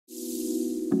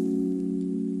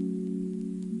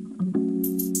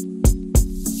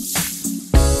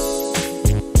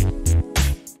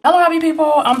Hello hobby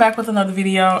people, I'm back with another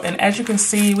video, and as you can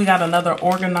see we got another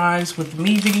organize with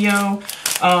me video.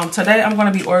 Today I'm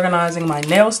going to be organizing my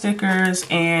nail stickers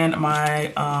and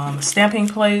my stamping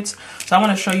plates. So I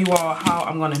want to show you all how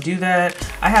I'm going to do that.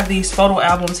 I have these photo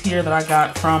albums here that I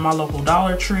got from my local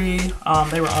Dollar Tree.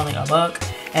 They were only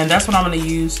 $1, and that's what I'm going to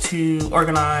use to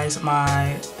organize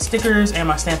my stickers and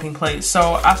my stamping plates.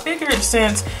 So I figured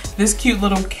since this cute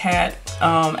little cat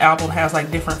album has like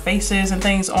different faces and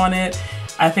things on it,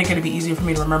 I think it'd be easier for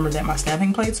me to remember that my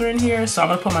stamping plates are in here. So I'm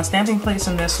gonna put my stamping plates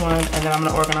in this one, and then I'm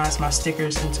gonna organize my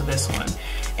stickers into this one.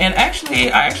 And I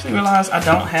actually realized I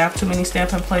don't have too many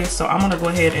stamping plates, so I'm gonna go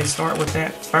ahead and start with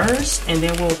that first, and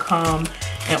then we'll come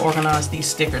and organize these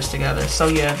stickers together. So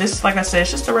yeah, this, like I said, it's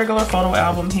just a regular photo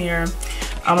album here.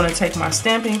 I'm gonna take my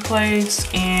stamping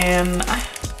plates, and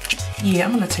yeah,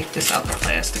 I'm gonna take this out the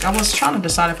plastic. I was trying to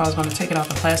decide if I was gonna take it out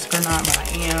the plastic or not, but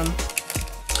I am.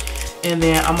 And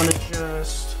then I'm gonna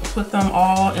just put them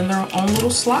all in their own little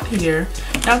slot here.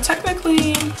 Now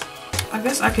technically, I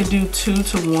guess I could do 2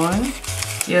 to 1.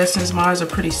 Yeah, since mine are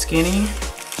pretty skinny.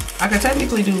 I could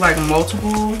technically do like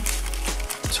multiple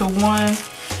to 1,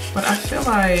 but I feel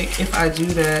like if I do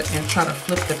that and try to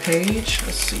flip the page,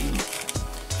 let's see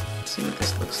what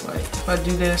this looks like. If I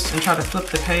do this and try to flip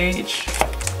the page,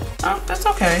 oh, that's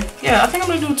okay. Yeah, I think I'm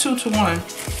gonna do 2 to 1.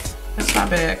 That's not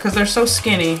bad because they're so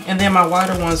skinny, and then my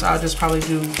wider ones I'll just probably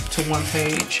do to 1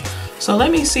 page. So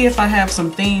let me see if I have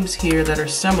some themes here that are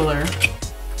similar,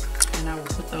 and I will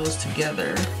put those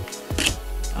together.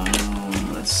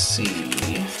 Let's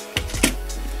see.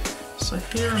 So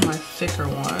here are my thicker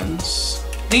ones.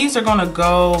 These are gonna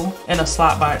go in a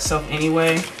slot by itself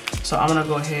anyway, so I'm gonna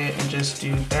go ahead and just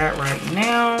do that right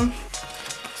now.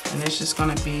 And it's just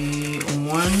gonna be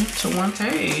 1 to 1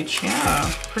 page.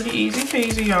 Yeah, pretty easy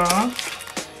peasy, y'all.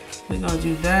 We're gonna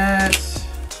do that.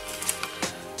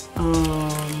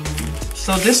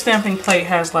 So this stamping plate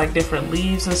has like different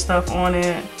leaves and stuff on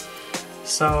it.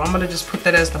 So I'm gonna just put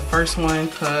that as the first one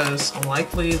because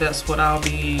likely that's what I'll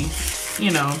be,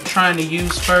 you know, trying to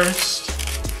use first.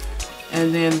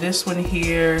 And then this one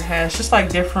here has just like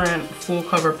different full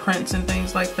cover prints and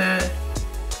things like that.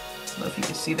 I don't know if you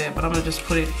can see that, but I'm gonna just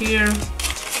put it here.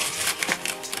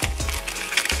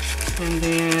 And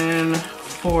then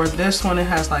for this one, it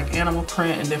has like animal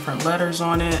print and different letters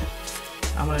on it.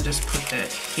 I'm gonna just put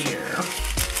that here.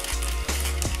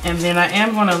 And then I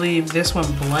am gonna leave this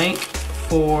one blank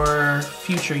for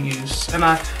future use. And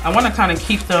I wanna kind of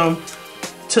keep them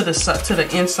to the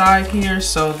inside here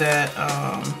so that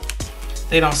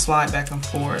they don't slide back and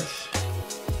forth.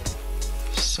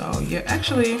 So yeah,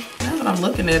 actually, now that I'm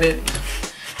looking at it,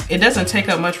 it doesn't take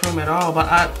up much room at all, but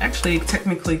I actually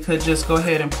technically could just go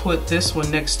ahead and put this one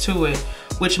next to it,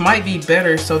 which might be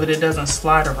better so that it doesn't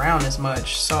slide around as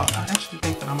much. So I actually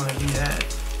think that I'm gonna do that.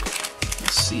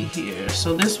 Let's see here.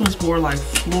 So this one's more like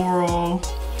floral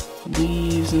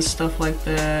leaves and stuff like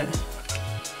that.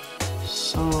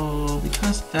 So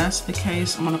because that's the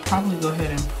case, I'm gonna probably go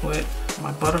ahead and put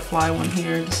my butterfly one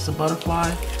here. This is a butterfly.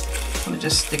 I'm gonna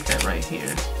just stick that right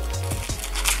here.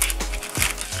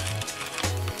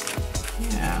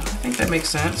 Yeah, I think that makes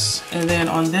sense. And then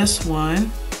on this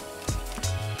one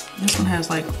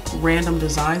has like random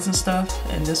designs and stuff,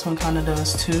 and this one kind of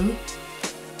does too.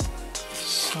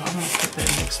 So I'm gonna put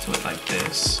that next to it like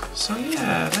this. So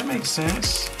yeah, that makes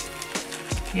sense.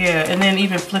 Yeah, and then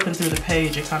even flipping through the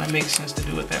page, it kind of makes sense to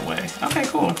do it that way. Okay,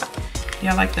 cool.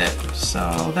 Yeah, I like that.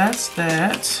 So that's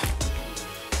that.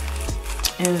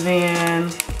 And then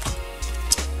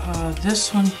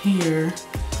this one here,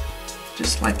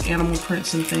 just like animal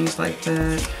prints and things like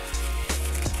that.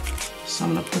 So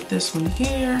I'm gonna put this one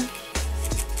here.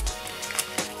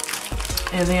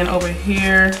 And then over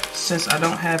here, since I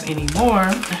don't have any more,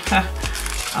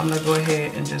 I'm gonna go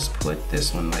ahead and just put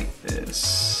this one like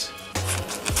this.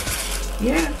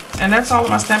 Yeah, and that's all of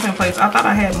my stamping plates. I thought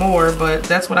I had more, but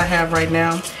that's what I have right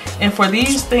now. And for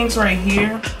these things right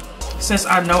here, since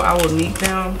I know I will need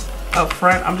them up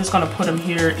front, I'm just gonna put them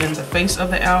here in the face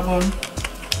of the album.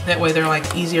 That way they're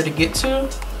like easier to get to.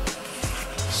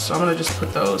 So I'm gonna just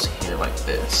put those here like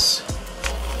this.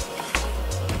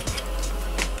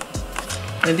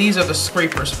 And these are the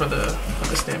scrapers for the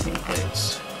stamping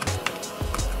plates.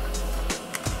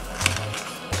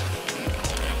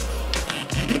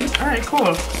 All right,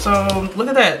 cool. So look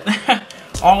at that.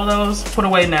 All of those put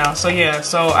away now. So yeah,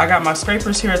 so I got my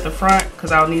scrapers here at the front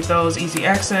because I'll need those, easy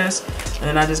access. And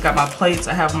then I just got my plates.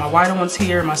 I have my wider ones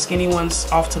here, my skinny ones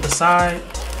off to the side.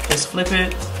 Just flip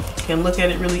it, can look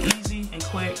at it really easy and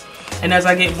quick. And as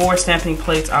I get more stamping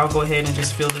plates, I'll go ahead and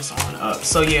just fill this on up.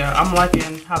 So yeah, I'm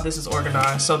liking how this is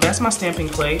organized. So that's my stamping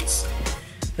plates.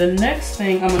 The next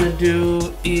thing I'm gonna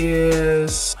do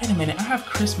is, wait a minute, I have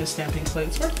Christmas stamping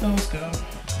plates. Where'd those go?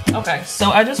 Okay,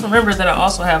 so I just remembered that I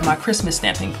also have my Christmas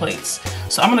stamping plates.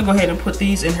 So I'm gonna go ahead and put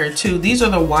these in here too. These are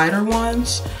the wider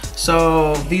ones.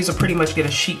 So these will pretty much get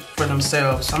a sheet for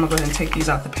themselves. So I'm gonna go ahead and take these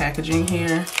out the packaging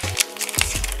here.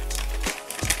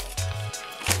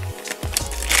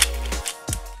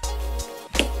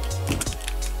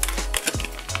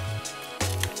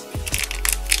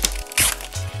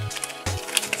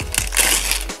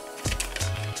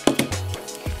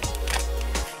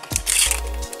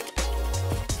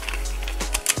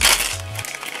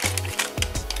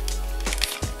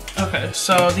 Okay,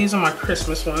 so these are my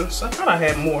Christmas ones. I thought I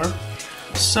had more.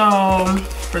 So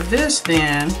for this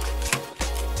then,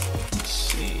 let's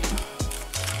see.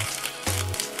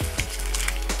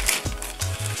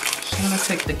 So I'm gonna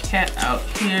take the cat out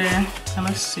here and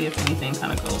let's see if anything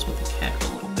kind of goes with the cat a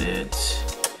little bit.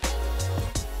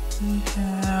 We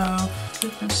have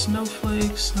different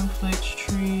snowflakes,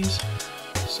 trees.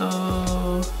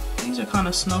 So these are kind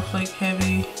of snowflake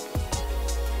heavy.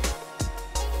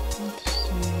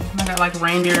 I got like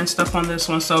reindeer and stuff on this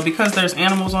one. So because there's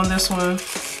animals on this one,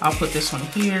 I'll put this one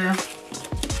here.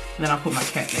 And then I'll put my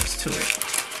cat next to it.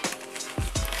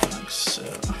 Like so.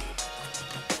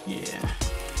 Yeah.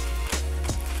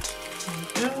 There we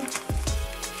go.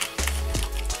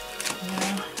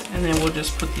 Yeah. And then we'll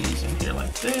just put these in here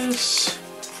like this.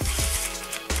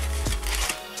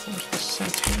 Towards the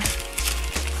center.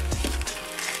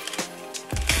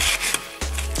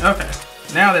 Okay.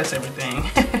 Now that's everything.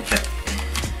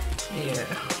 Yeah.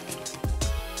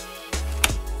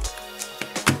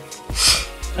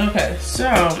 Okay, so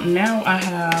now I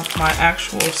have my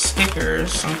actual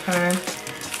stickers, okay?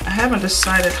 I haven't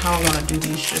decided how I want to do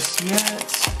these just yet.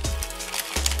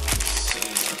 Let's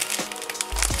see.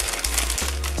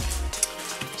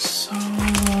 So,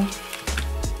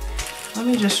 let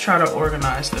me just try to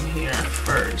organize them here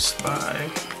first by,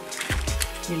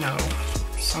 you know,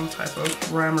 some type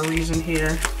of rhyme or reason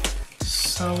here.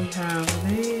 So we have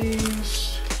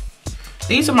these.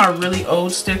 These are my really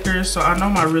old stickers. So I know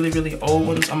my really old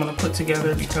ones I'm gonna put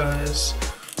together because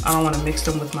I don't want to mix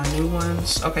them with my new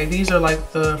ones. Okay, these are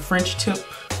like the French tip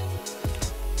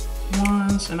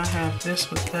ones, and I have this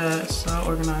with that. So I'll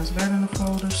organize that in the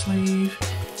folder sleeve.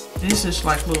 This is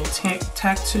like little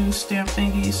tattoo stamp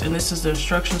thingies, and this is the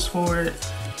instructions for it.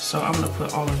 So I'm gonna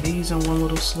put all of these in one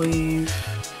little sleeve.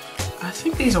 I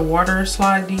think these are water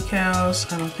slide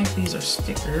decals, and I think these are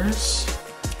stickers.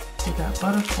 We got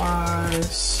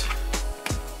butterflies,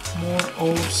 more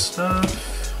old stuff.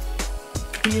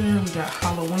 Here we got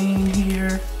Halloween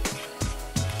here.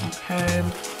 Okay,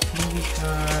 then we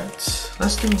got,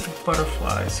 let's do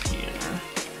butterflies here.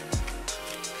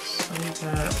 So we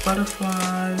got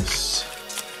butterflies,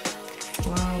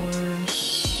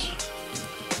 flowers,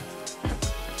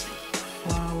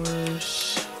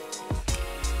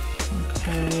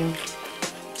 okay.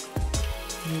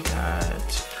 We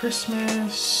got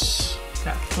Christmas,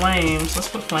 got flames. Let's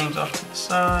put flames off to the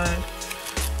side.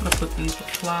 I'm gonna put these with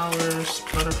flowers,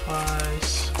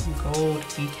 butterflies, gold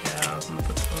decals. I'm gonna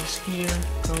put those here.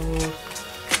 Gold,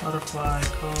 butterfly,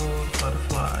 gold,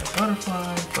 butterfly,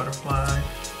 butterfly, butterfly,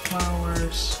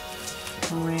 flowers,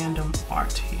 random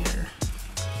art here.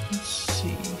 Let's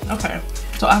see. Okay,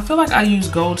 so I feel like I use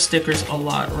gold stickers a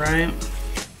lot, right?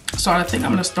 So I think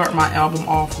I'm gonna start my album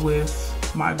off with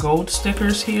my gold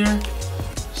stickers here.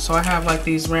 So I have like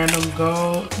these random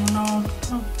gold,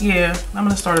 yeah, I'm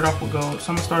gonna start it off with gold.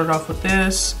 So I'm gonna start it off with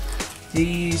this,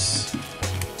 these,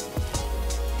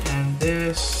 and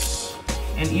this,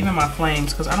 and even my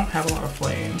flames, because I don't have a lot of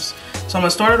flames. So I'm gonna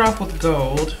start it off with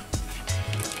gold,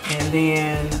 and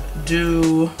then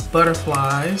do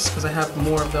butterflies, because I have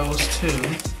more of those too.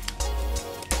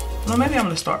 Well, maybe I'm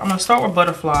gonna start with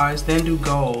butterflies, then do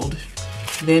gold,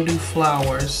 then do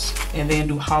flowers, and then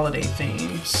do holiday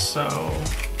themes. So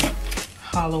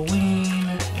Halloween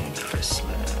and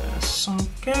Christmas.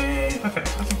 Okay, I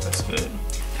think that's good.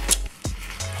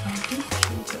 I do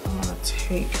think that I'm gonna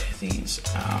take these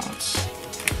out.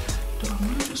 Do I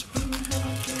want to just put them in here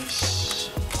like this?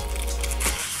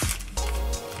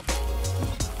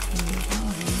 I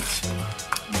don't need to.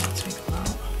 I'm gonna take them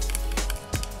out.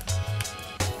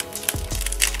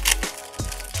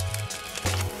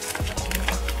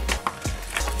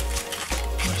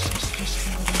 Let's just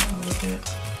hold it a little bit.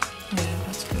 Yeah,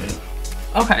 that's good.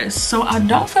 Okay, so I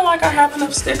don't feel like I have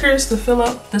enough stickers to fill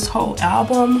up this whole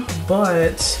album,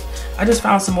 but I just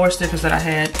found some more stickers that I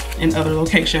had in other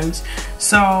locations.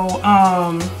 So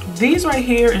these right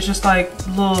here is just like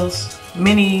little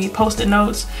mini post-it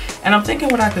notes, and I'm thinking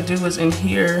what I could do is in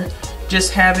here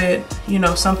just have it, you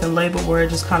know, something labeled where it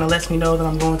just kind of lets me know that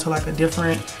I'm going to like a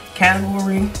different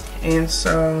category. And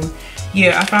so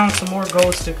yeah, I found some more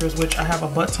gold stickers, which I have a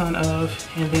butt ton of,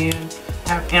 and then I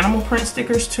have animal print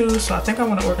stickers too, so I think I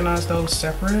want to organize those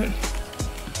separate.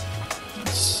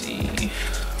 Let's see,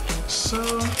 like so.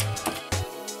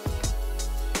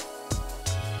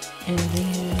 And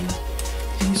then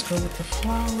these go with the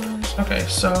flowers. Okay,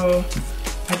 so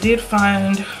I did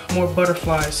find more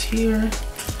butterflies here,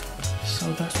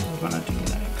 so that's what we're gonna do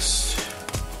next.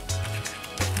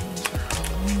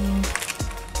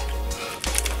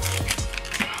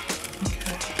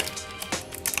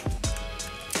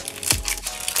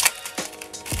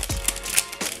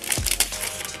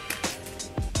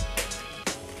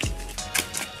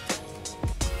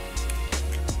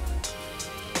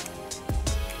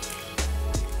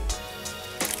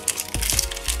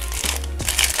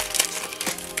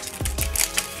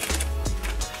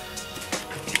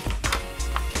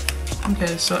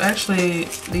 Okay, so actually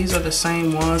these are the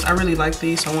same ones. I really like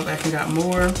these, so I went back and got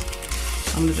more. I'm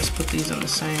gonna just put these in the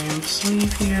same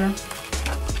sleeve here.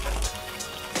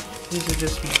 These are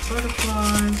just more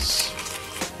butterflies.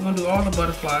 I'm gonna do all the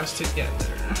butterflies together.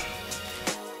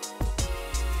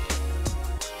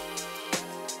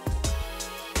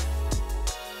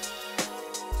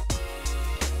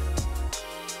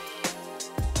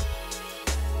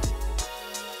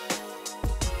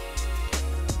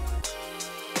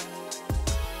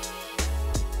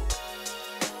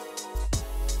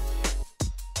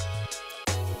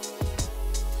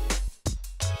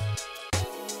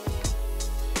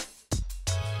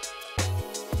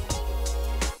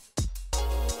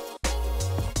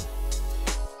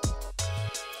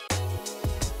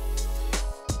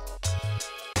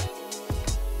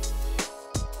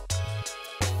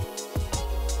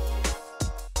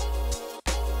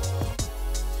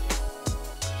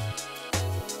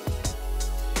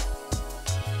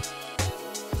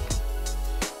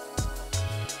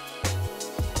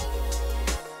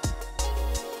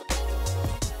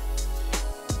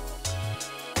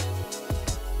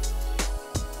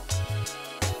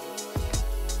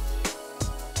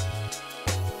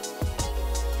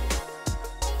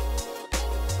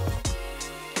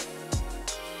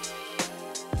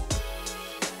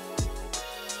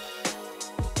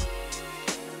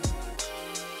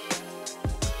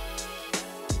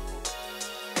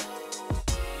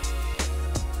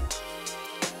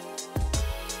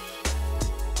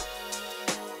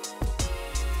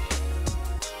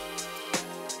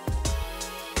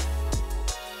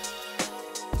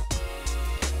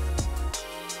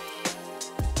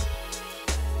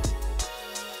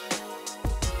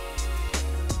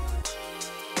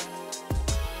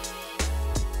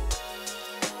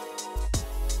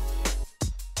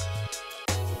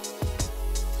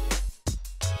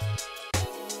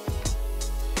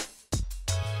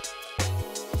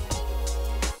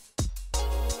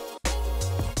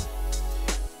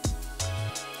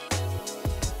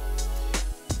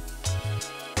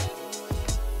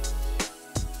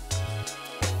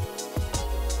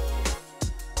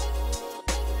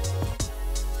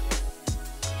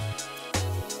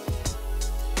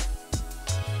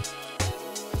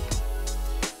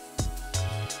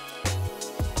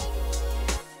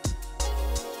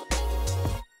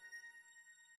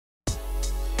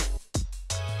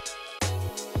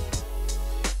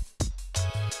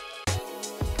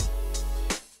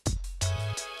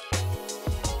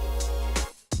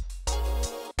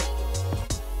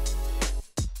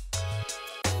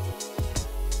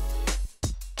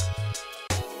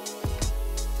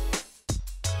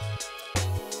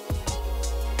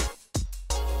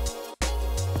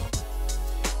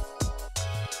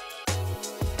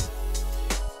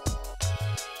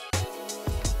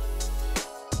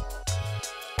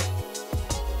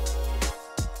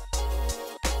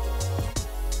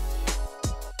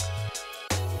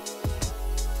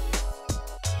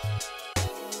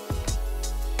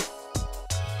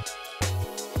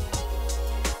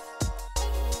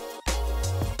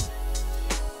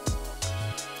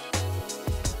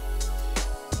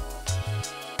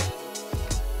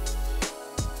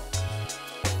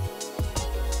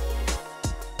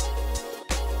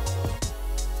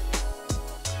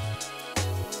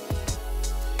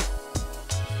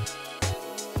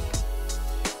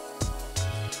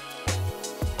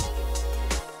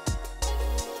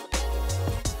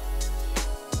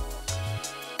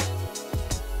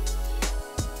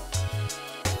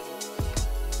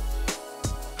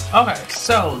 Okay,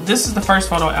 so this is the first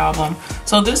photo album.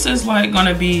 So this is like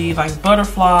gonna be like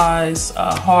butterflies,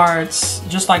 hearts,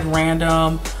 just like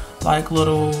random, like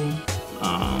little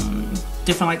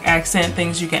different like accent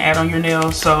things you can add on your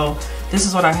nails. So this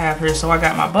is what I have here. So I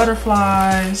got my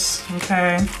butterflies,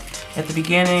 okay, at the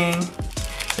beginning.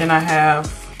 Then I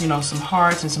have, you know, some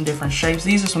hearts and some different shapes.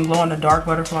 These are some glow in the dark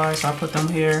butterflies, so I put them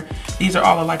here. These are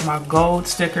all of like my gold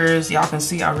stickers. Y'all can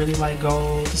see I really like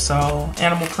gold. So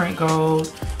animal print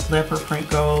gold, leopard print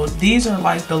gold. These are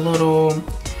like the little,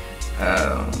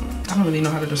 I don't really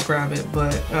know how to describe it,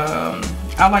 but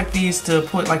I like these to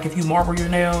put, like if you marble your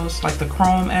nails, like the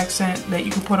chrome accent that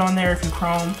you can put on there if you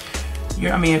chrome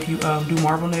your, if you do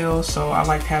marble nails. So I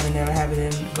like having that. I have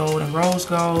it in gold and rose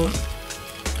gold.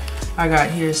 I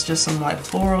got here's just some like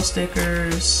floral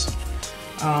stickers.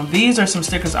 These are some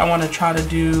stickers I want to try to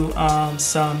do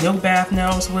some milk bath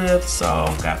nails with.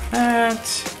 So got that,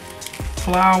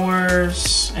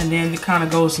 flowers, and then it kind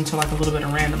of goes into like a little bit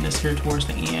of randomness here towards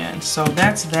the end. So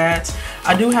that's that.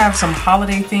 I do have some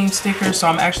holiday themed stickers, so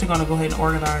I'm actually going to go ahead and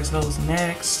organize those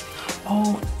next.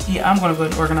 Oh yeah, I'm going to go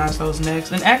ahead and organize those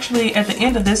next. And actually at the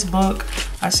end of this book,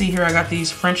 I see here I got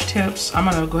these French tips. I'm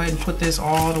going to go ahead and put this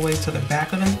all the way to the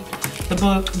back of the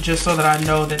book, just so that I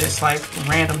know that it's like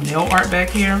random nail art back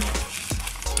here,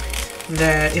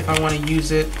 that if I want to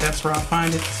use it, that's where I'll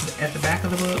find it, at the back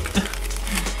of the book.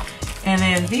 And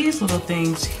then these little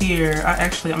things here,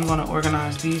 I'm going to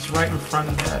organize these right in front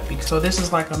of that. So this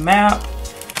is like a map,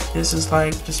 this is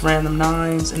like just random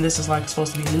 9s, and this is like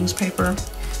supposed to be newspaper.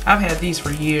 I've had these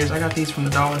for years. I got these from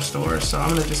the dollar store, so I'm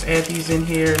going to just add these in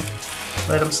here,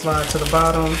 let them slide to the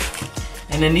bottom.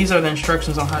 And then these are the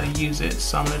instructions on how to use it.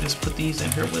 So I'm gonna just put these in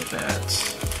here with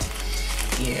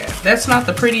that. Yeah, that's not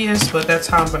the prettiest, but that's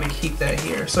how I'm gonna keep that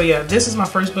here. So yeah, this is my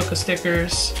first book of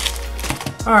stickers.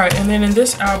 All right, and then in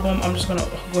this album, I'm just gonna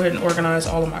go ahead and organize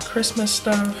all of my Christmas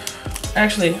stuff.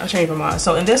 Actually, I changed my mind.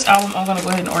 So in this album, I'm gonna go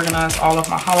ahead and organize all of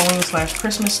my Halloween /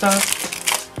 Christmas stuff.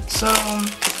 So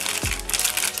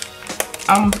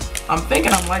I'm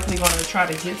thinking I'm likely gonna try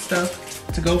to get stuff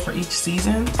to go for each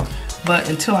season. But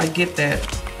until I get that,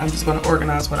 I'm just going to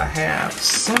organize what I have.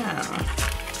 So, oh,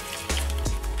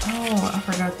 I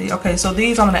forgot the, okay, so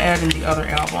these I'm going to add in the other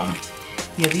album.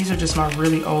 Yeah, these are just my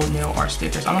really old nail art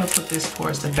stickers. I'm going to put this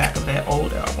towards the back of that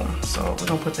old album. So we're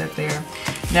going to put that there.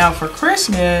 Now for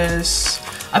Christmas,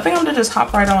 I think I'm going to just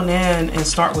hop right on in and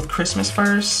start with Christmas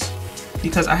first,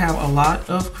 because I have a lot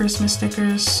of Christmas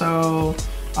stickers. So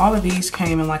all of these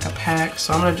came in like a pack.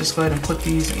 So I'm going to just go ahead and put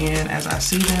these in as I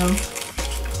see them.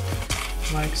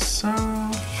 Like so.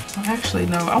 Well, actually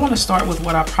no, I want to start with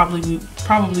what I probably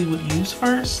would use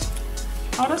first.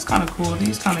 Oh, that's kind of cool.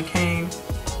 These kind of came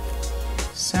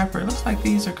separate. Looks like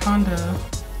these are kind of,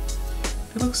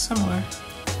 they look similar.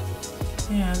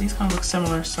 Yeah, these kind of look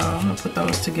similar, so I'm gonna put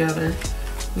those together.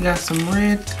 We got some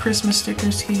red Christmas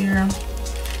stickers here.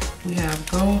 We have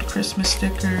gold Christmas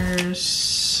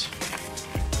stickers.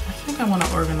 I think I want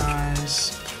to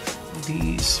organize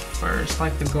these first,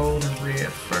 like the gold and red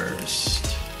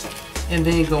first, and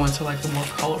then go into like the more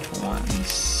colorful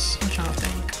ones. What y'all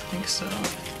think? I think so.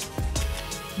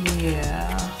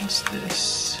 Yeah, what's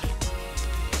this?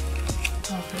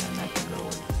 Okay, and that can go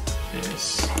with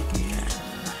this.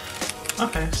 Yeah.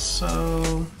 Okay,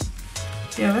 so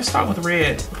yeah, let's start with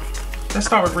red. Let's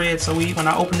start with red, so when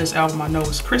I open this album, I know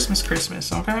it's Christmas,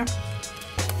 okay?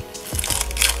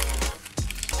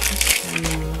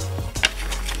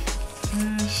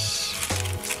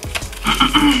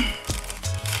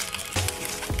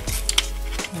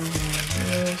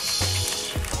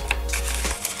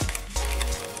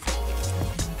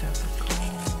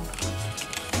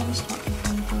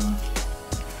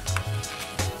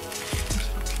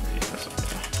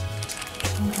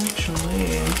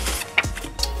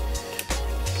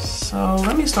 So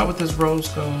let me start with this rose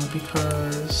gold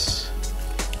because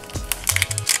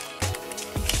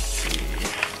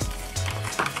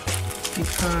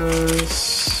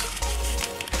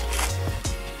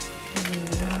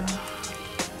yeah,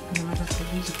 and I got to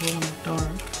use it glow in the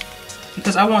dark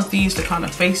because I want these to kind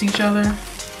of face each other.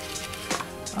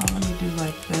 Let me do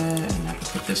like that, and I can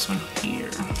put this one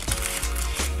here like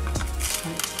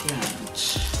that.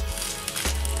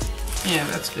 Yeah,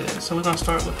 that's good. So we're gonna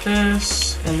start with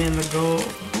this and then the gold.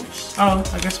 Oops. Oh,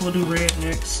 I guess we'll do red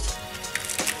next.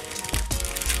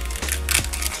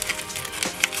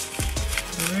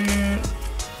 Red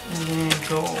and then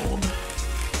gold.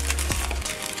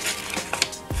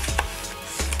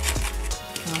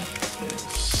 Like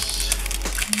this.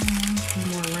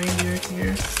 More reindeer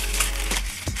here.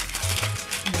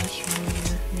 Nice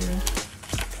reindeer here.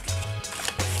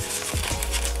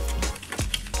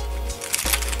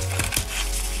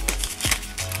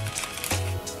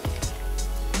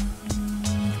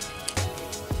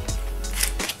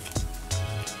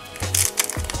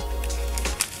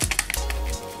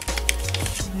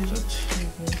 These are two.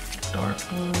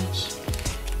 wounds.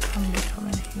 I'm gonna come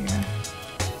in here.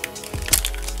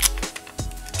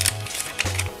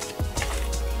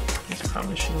 I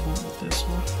probably should have went with this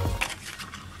one.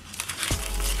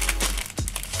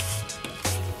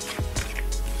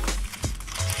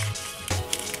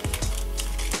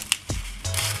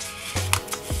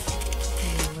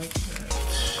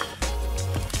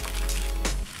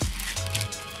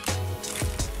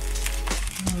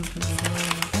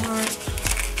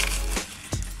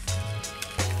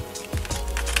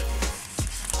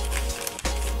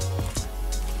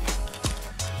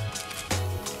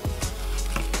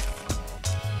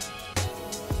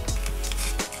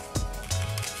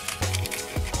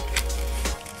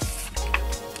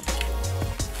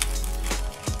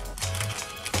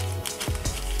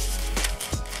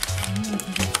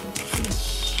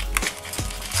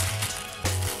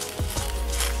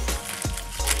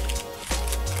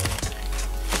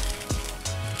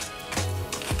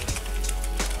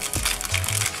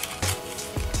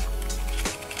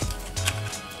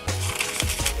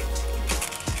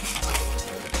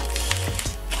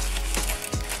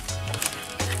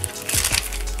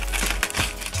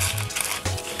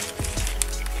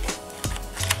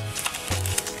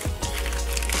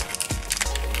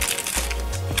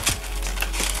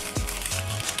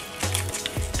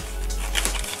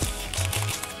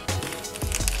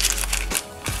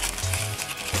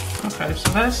 Okay, so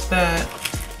that's that.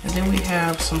 And then we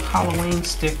have some Halloween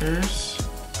stickers.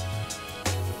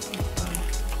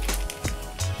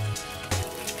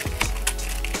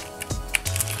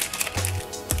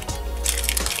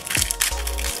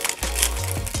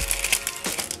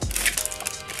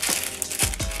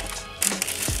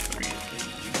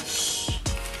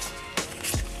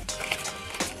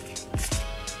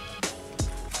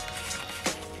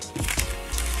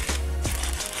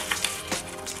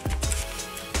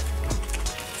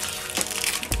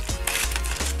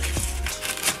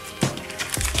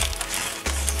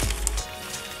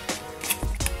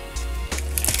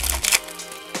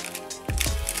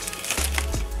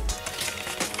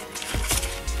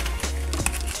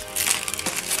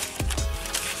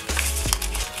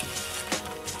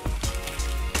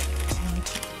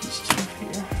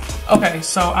 Okay,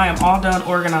 so I am all done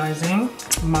organizing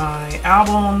my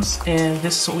albums, and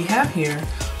this is what we have here.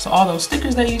 So all those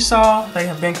stickers that you saw, they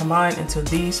have been combined into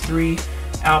these 3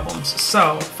 albums.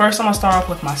 So first I'm gonna start off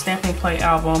with my Stampin' Play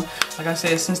album. Like I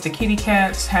said, since the kitty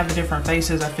cats have the different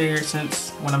faces, I figured since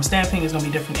when I'm stamping it's gonna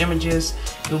be different images,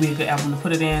 it'll be a good album to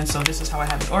put it in. So this is how I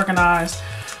have it organized.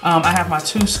 I have my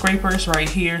 2 scrapers right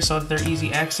here so that they're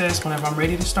easy access whenever I'm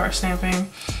ready to start stamping.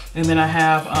 And then I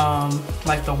have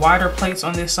like the wider plates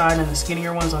on this side and the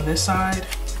skinnier ones on this side.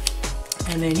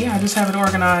 And then yeah, I just have it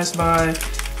organized by,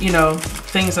 you know,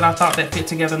 things that I thought that fit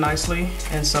together nicely.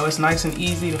 And so it's nice and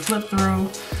easy to flip through.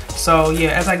 So yeah,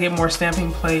 as I get more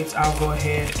stamping plates, I'll go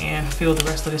ahead and fill the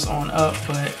rest of this on up.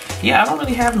 But yeah, I don't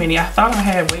really have many. I thought I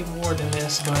had way more than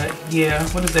this, but yeah,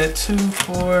 what is that? 2,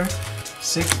 4,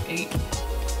 6, 8,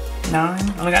 9.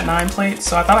 I only got 9 plates,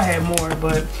 so I thought I had more,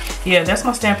 but yeah, that's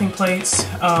my stamping plates.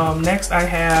 Next I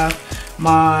have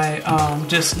my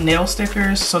just nail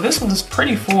stickers. So this one's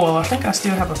pretty full. I think I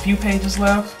still have a few pages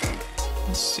left.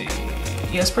 Let's see.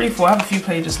 Yeah, it's pretty full. I have a few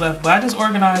pages left, but I just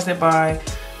organized it by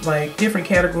like different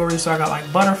categories. So I got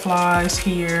like butterflies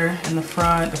here in the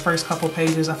front, the first couple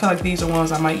pages. I feel like these are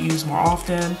ones I might use more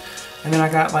often. And then I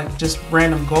got like just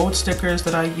random gold stickers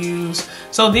that I use.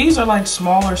 So these are like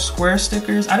smaller square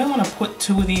stickers. I didn't want to put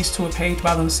 2 of these to a page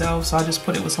by themselves, so I just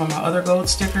put it with some of my other gold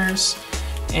stickers.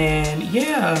 And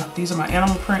yeah, these are my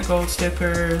animal print gold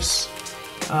stickers.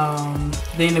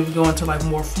 Then if we go into like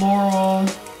more floral,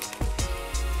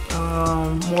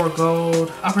 more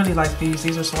gold. I really like these.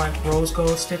 These are some like rose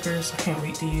gold stickers. I can't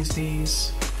wait to use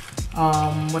these.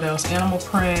 What else? Animal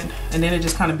print. And then it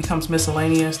just kind of becomes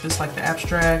miscellaneous. This like the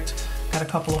abstract. Got a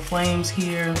couple of flames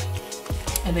here.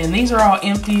 And then these are all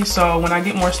empty, so when I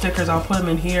get more stickers, I'll put them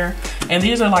in here. And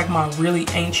these are like my really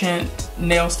ancient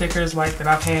nail stickers, like that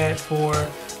I've had for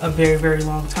a very, very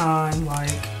long time, like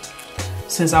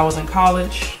since I was in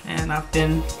college, and I've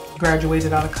been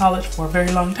graduated out of college for a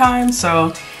very long time.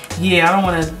 So yeah, I don't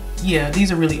want to, yeah, these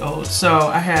are really old. So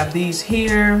I have these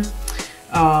here.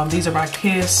 These are by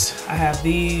Kiss. I have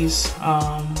these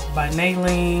by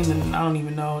Naileen, and I don't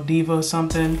even know, Diva or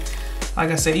something. Like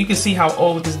I said, you can see how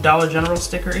old this Dollar General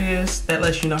sticker is. That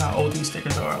lets you know how old these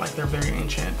stickers are. Like, they're very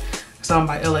ancient. Some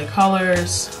by LA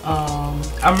Colors.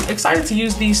 I'm excited to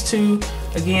use these two.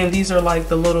 Again, these are like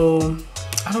the little,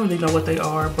 I don't really know what they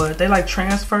are, but they like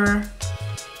transfer. I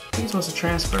think it's supposed to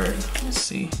transfer. Let's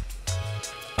see.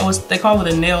 Oh, they call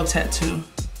it a nail tattoo.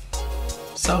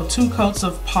 So 2 coats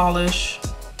of polish.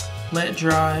 let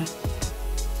dry,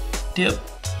 dip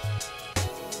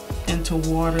into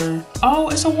water. Oh,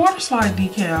 it's a water slide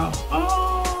decal.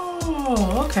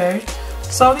 Oh, okay.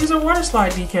 So these are water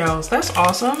slide decals. That's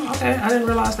awesome. Okay, I didn't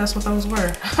realize that's what those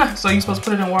were. So you're supposed to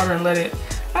put it in water and let it,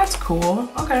 that's cool.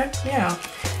 Okay, yeah.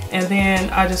 And then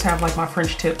I just have like my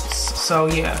French tips. So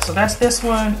yeah, so that's this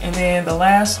one. And then the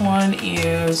last one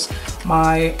is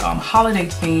my holiday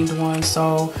themed one.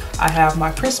 So I have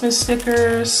my Christmas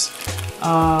stickers.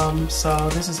 So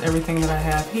this is everything that I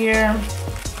have here.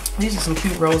 These are some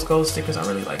cute rose gold stickers. I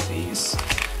really like these.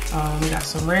 We got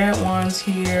some red ones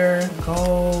here,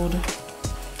 gold.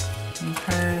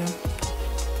 Okay.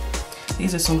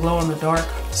 These are some glow in the dark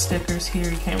stickers here.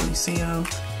 You can't really see them.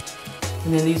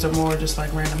 And then these are more just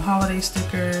like random holiday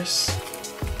stickers.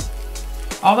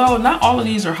 Although not all of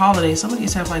these are holiday, some of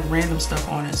these have like random stuff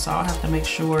on it. So I'll have to make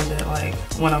sure that like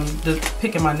when I'm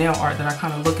picking my nail art that I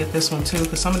kind of look at this one too,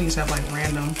 because some of these have like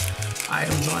random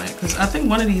items on it. Because I think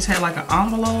one of these had like an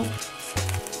envelope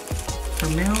for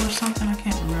mail or something. I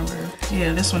can't remember.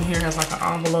 Yeah, this one here has like an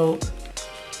envelope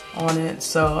on it,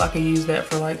 so I could use that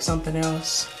for like something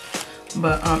else.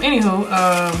 But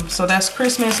anywho, so that's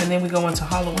Christmas, and then we go into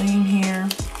Halloween here.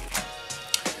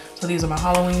 So these are my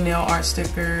Halloween nail art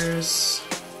stickers.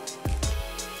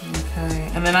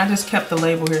 Okay, and then I just kept the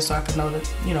label here so I could know that,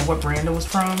 you know, what brand it was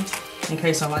from, in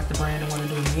case I like the brand and want to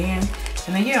do it again.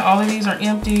 And then yeah, all of these are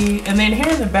empty. And then here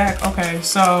in the back, okay,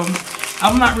 so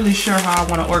I'm not really sure how I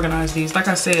want to organize these. Like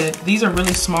I said, these are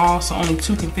really small, so only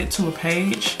 2 can fit to a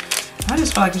page. I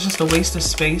just feel like it's just a waste of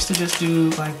space to just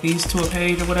do like these to a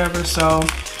page or whatever. So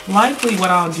likely what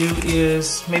I'll do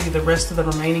is maybe the rest of the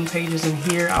remaining pages in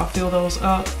here, I'll fill those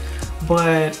up.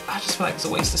 But I just feel like it's a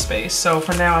waste of space. So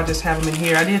for now, I just have them in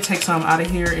here. I did take some out of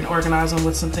here and organize them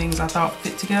with some things I thought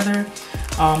fit together.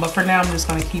 But for now, I'm just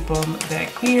gonna keep them back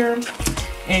here.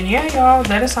 And yeah, y'all,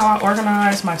 that is how I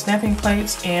organize my stamping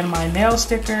plates and my nail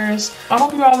stickers. I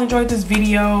hope you all enjoyed this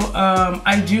video.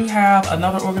 I do have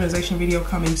another organization video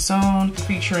coming soon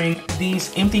featuring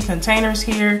these empty containers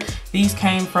here. These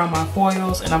came from my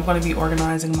foils, and I'm going to be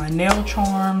organizing my nail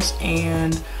charms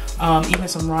and even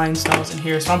some rhinestones in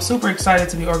here. So I'm super excited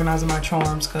to be organizing my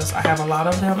charms because I have a lot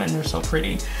of them and they're so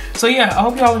pretty. So yeah, I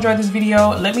hope you all enjoyed this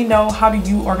video. Let me know, how do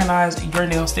you organize your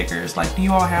nail stickers? Like, do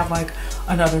you all have like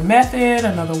another method,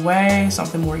 another way,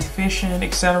 something more efficient,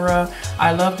 etc.?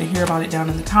 I love to hear about it down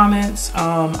in the comments.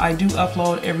 I do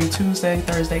upload every Tuesday,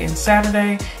 Thursday, and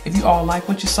Saturday. If you all like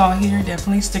what you saw here,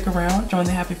 definitely stick around, join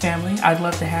the happy family. I'd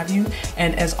love to have you.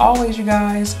 And as always, you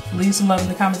guys, leave some love in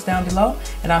the comments down below,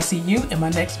 and I'll see you in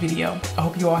my next video. I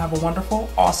hope you all have a wonderful,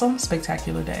 awesome,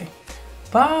 spectacular day.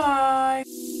 Bye.